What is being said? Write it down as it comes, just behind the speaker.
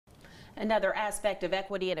Another aspect of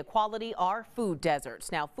equity and equality are food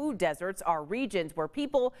deserts. Now, food deserts are regions where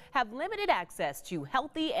people have limited access to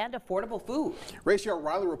healthy and affordable food. Raychelle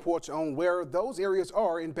Riley reports on where those areas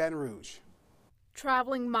are in Baton Rouge.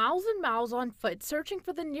 Traveling miles and miles on foot, searching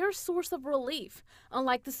for the nearest source of relief.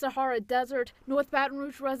 Unlike the Sahara Desert, North Baton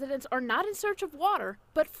Rouge residents are not in search of water,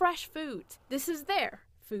 but fresh foods. This is their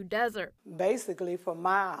food desert. Basically, for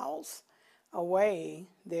miles away,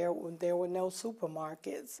 there were no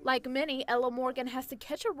supermarkets. Like many, Ella Morgan has to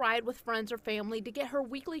catch a ride with friends or family to get her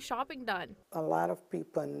weekly shopping done. A lot of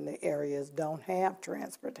people in the areas don't have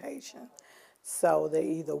transportation, so they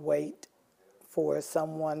either wait for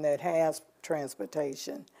someone that has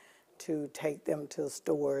transportation to take them to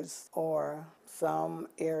stores, or some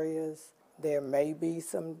areas there may be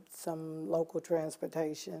some local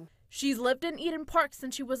transportation. She's lived in Eden Park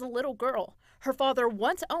since she was a little girl. Her father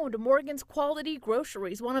once owned Morgan's Quality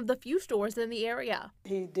Groceries, one of the few stores in the area.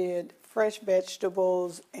 He did fresh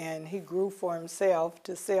vegetables and he grew for himself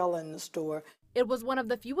to sell in the store. It was one of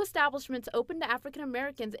the few establishments open to African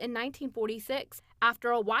Americans in 1946.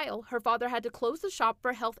 After a while, her father had to close the shop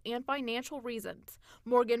for health and financial reasons.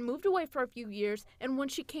 Morgan moved away for a few years, and when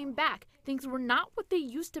she came back, things were not what they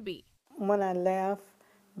used to be. When I left,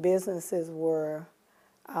 businesses were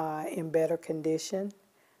in better condition.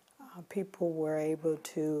 People were able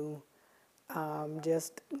to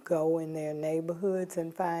just go in their neighborhoods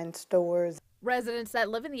and find stores. Residents that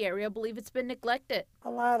live in the area believe it's been neglected. A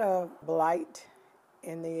lot of blight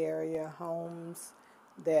in the area, homes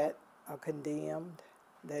that are condemned,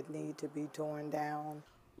 that need to be torn down.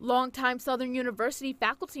 Longtime Southern University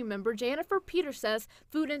faculty member Jennifer Peters says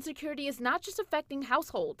food insecurity is not just affecting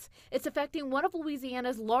households, it's affecting one of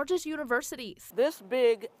Louisiana's largest universities. This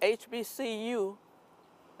big HBCU,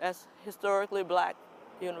 that's historically black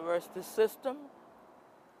university system,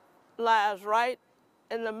 lies right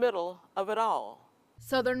in the middle of it all.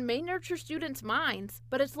 Southern may nurture students' minds,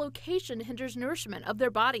 but its location hinders nourishment of their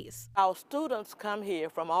bodies. Our students come here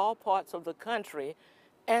from all parts of the country,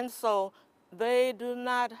 and so they do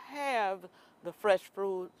not have the fresh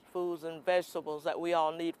foods and vegetables that we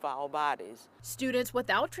all need for our bodies. Students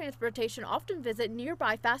without transportation often visit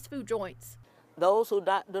nearby fast food joints. Those who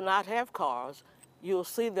do not have cars, you'll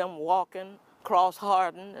see them walking across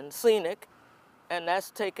Hardin and Scenic, and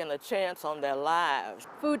that's taking a chance on their lives.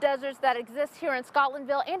 Food deserts that exist here in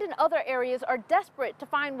Scotlandville and in other areas are desperate to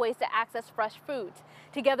find ways to access fresh foods.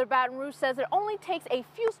 Together, Baton Rouge says it only takes a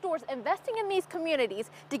few stores investing in these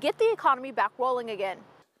communities to get the economy back rolling again.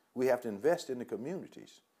 We have to invest in the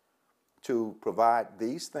communities to provide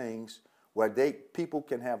these things where people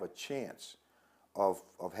can have a chance of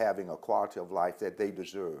having a quality of life that they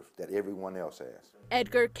deserve, that everyone else has.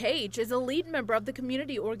 Edgar Cage is a lead member of the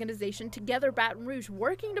community organization Together Baton Rouge,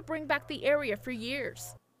 working to bring back the area for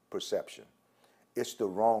years. Perception. It's the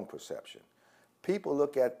wrong perception. People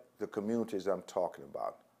look at the communities I'm talking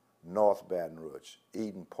about, North Baton Rouge,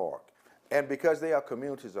 Eden Park, and because they are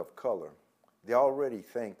communities of color, they already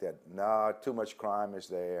think that, nah, too much crime is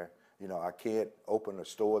there. You know, I can't open a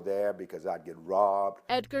store there because I'd get robbed.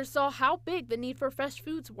 Edgar saw how big the need for fresh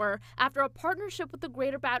foods were after a partnership with the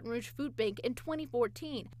Greater Baton Rouge Food Bank in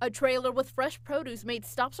 2014. A trailer with fresh produce made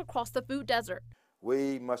stops across the food desert.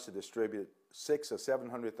 We must have distributed 600,000 or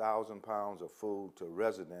 700,000 pounds of food to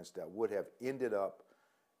residents that would have ended up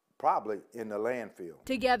probably in the landfill.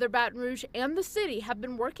 Together, Baton Rouge and the city have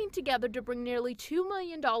been working together to bring nearly $2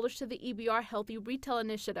 million to the EBR Healthy Retail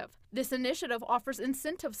Initiative. This initiative offers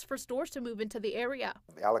incentives for stores to move into the area.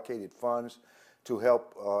 Allocated funds to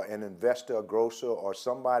help an investor, a grocer, or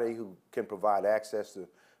somebody who can provide access to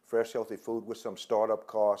fresh, healthy food with some startup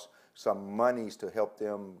costs, some monies to help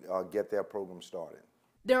them get their program started.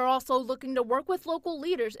 They're also looking to work with local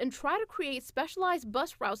leaders and try to create specialized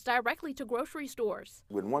bus routes directly to grocery stores.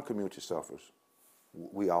 When one community suffers,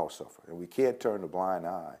 we all suffer, and we can't turn a blind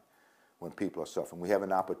eye when people are suffering. We have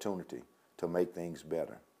an opportunity to make things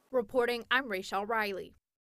better. Reporting, I'm Raychelle Riley.